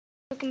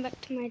welcome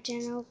back to my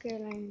channel,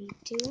 Caroline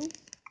V2.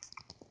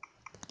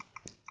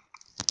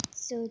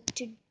 So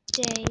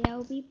today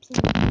I'll be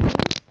playing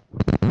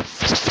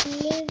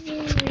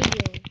Living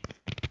Real.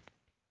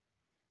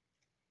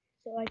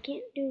 So I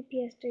can't do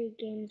PS3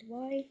 games.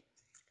 Why?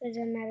 Because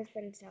I'm at a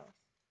friend's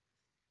house.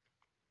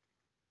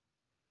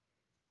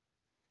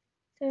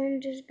 So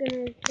I'm just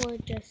gonna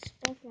record just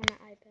stuff on the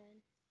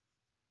iPad.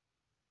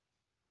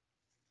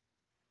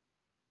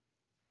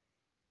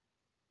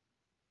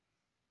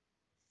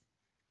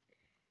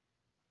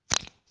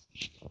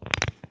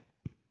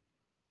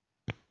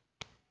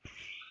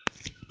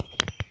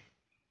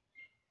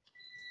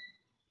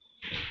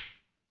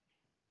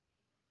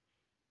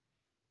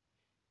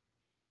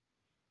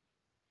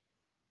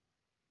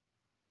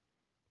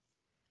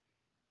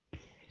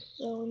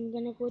 So I'm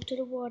gonna go to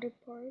the water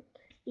park,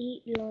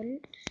 eat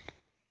lunch,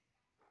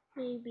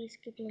 maybe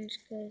skip lunch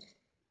because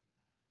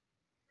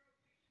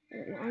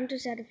I'm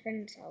just at a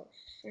friend's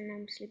house and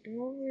I'm sleeping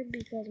over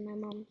because my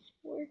mom's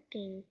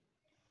working.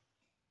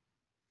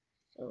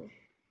 So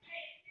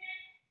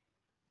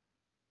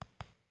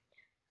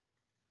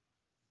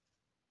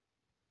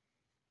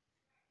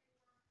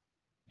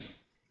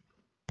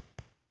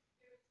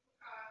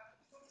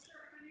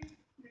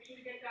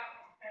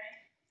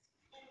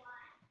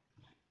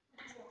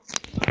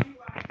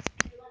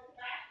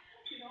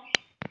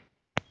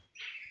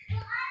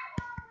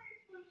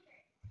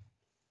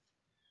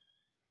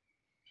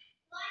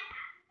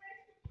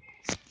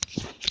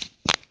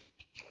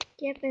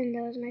yep, and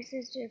that was my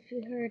sister if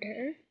you heard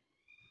her.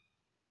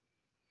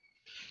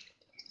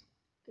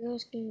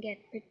 Girls can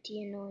get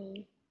pretty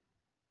annoying.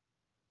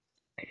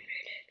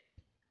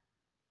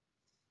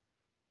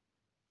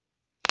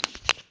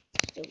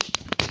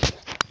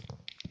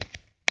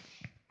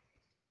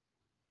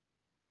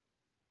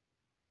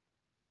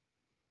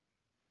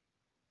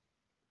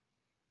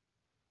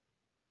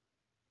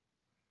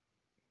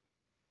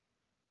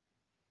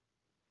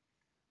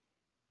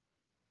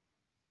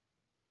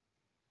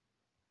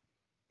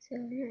 So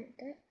I'm not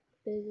that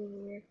big of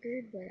a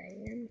record, but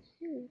I am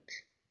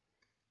huge.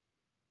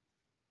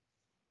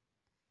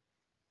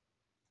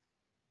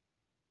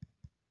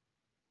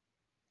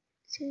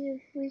 See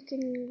if we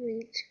can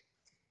reach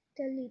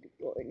the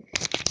leaderboard.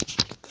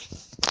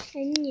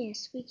 And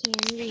yes, we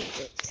can reach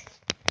it.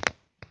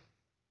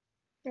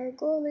 Our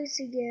goal is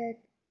to get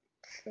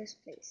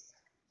first place.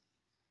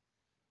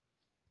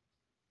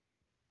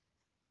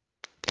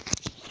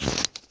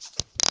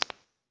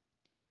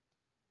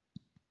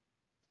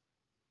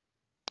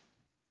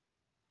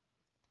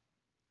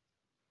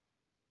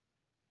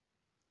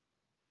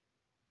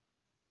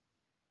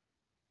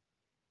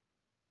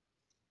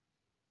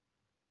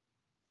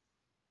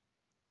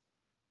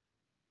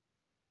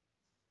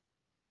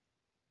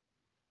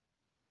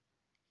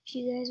 If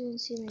you guys want to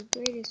see my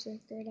greatest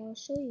record, I'll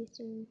show you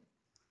soon.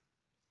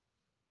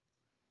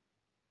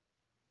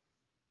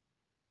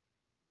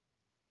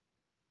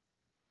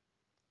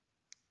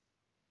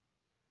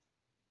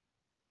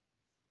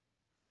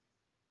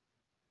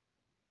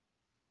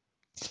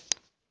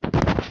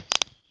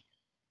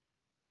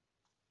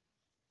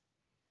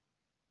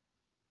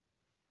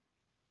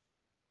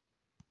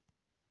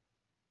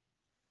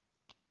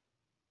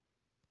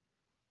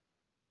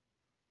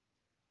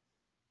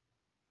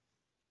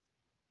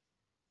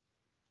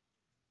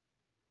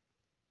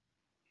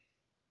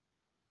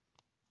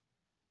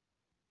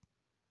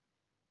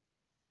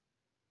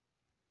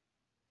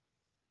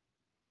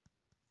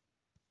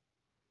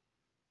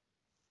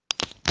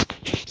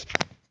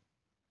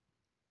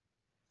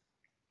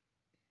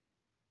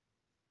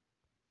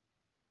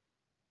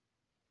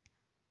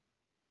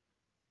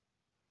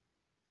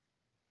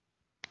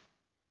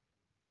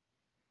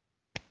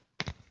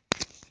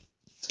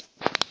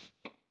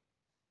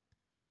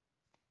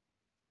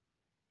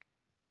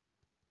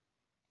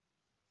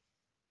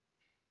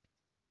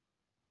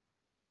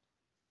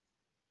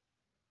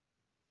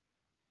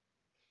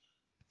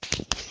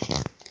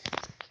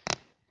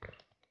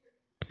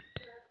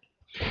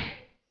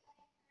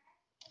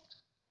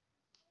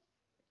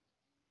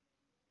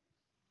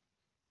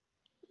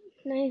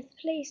 Ninth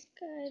place,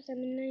 guys.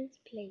 I'm in ninth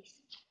place.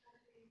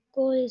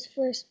 Goal is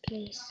first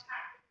place.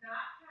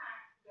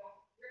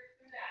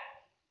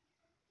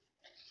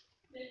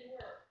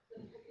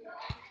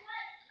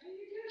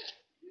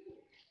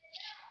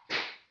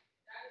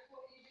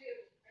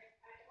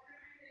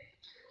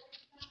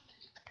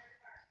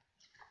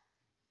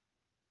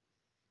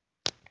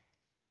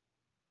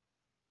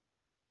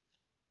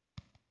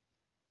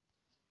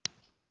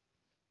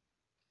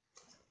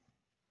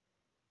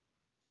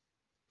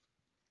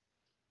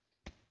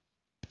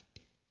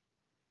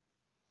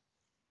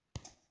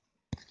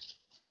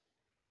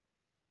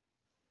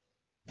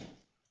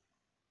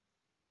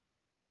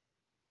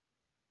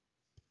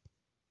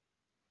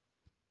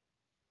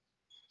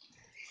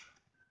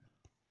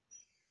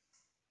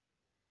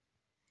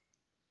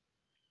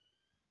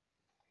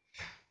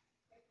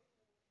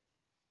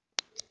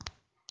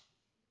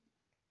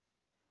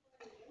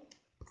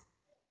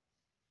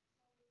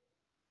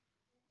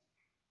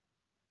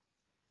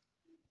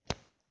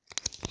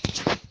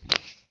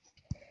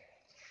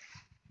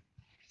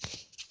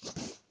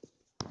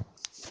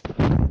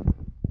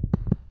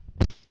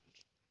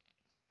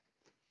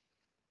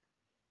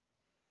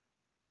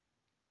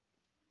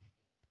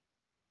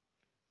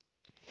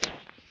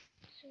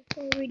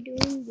 So we're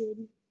doing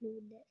good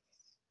with this.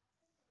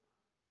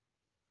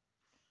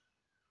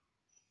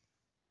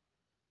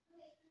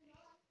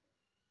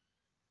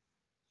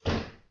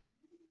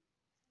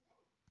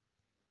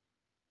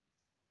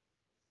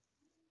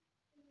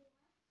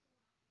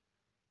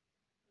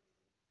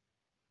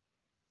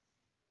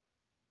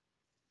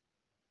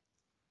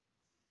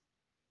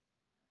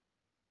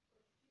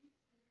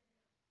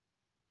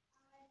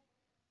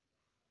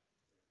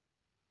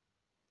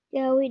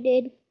 Yeah, we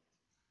did.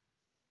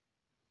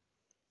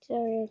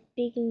 Sorry, I was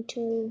speaking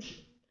to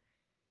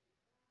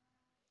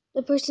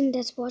the person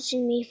that's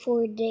watching me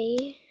for a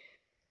day.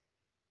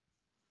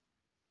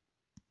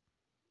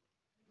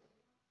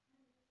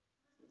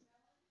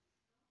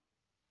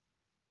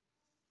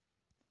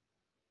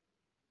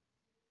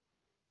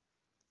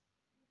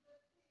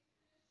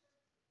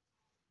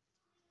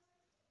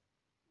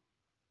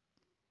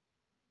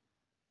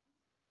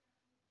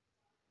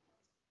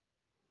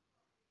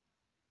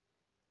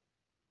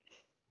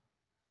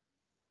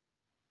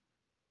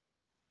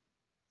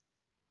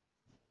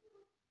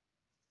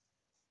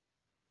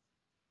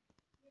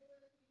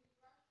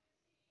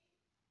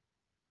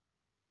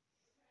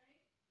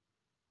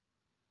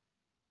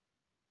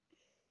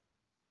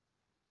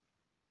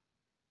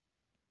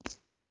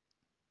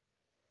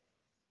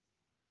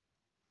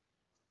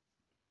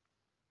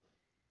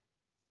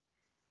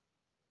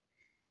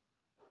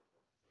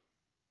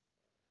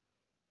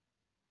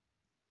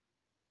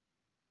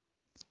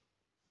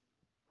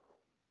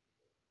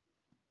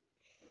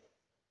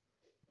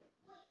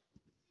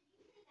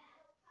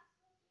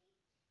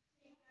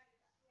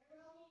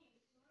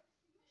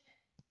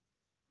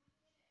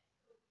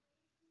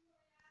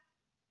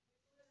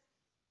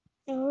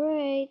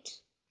 Alright.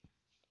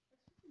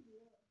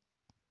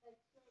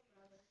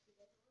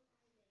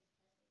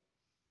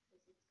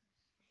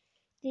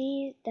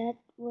 That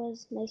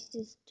was my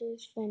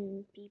sister's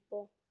friend,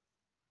 people.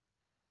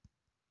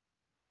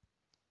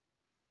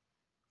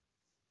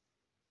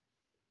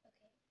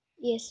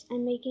 Yes,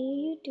 I'm making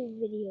a YouTube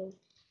video.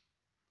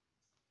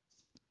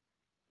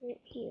 Right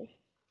here.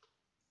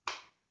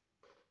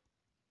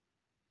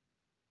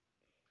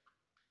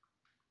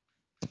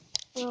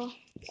 Well,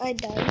 I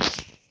died.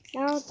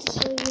 Now to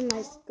show you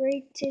my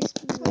greatest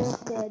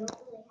record.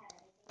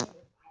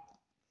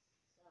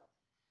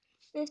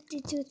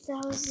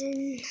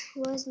 52,000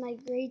 was my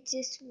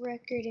greatest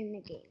record in the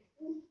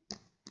game.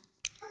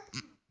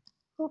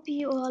 Hope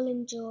you all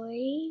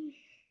enjoy.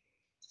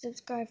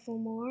 Subscribe for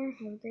more.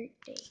 Have a great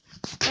day.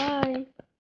 Bye.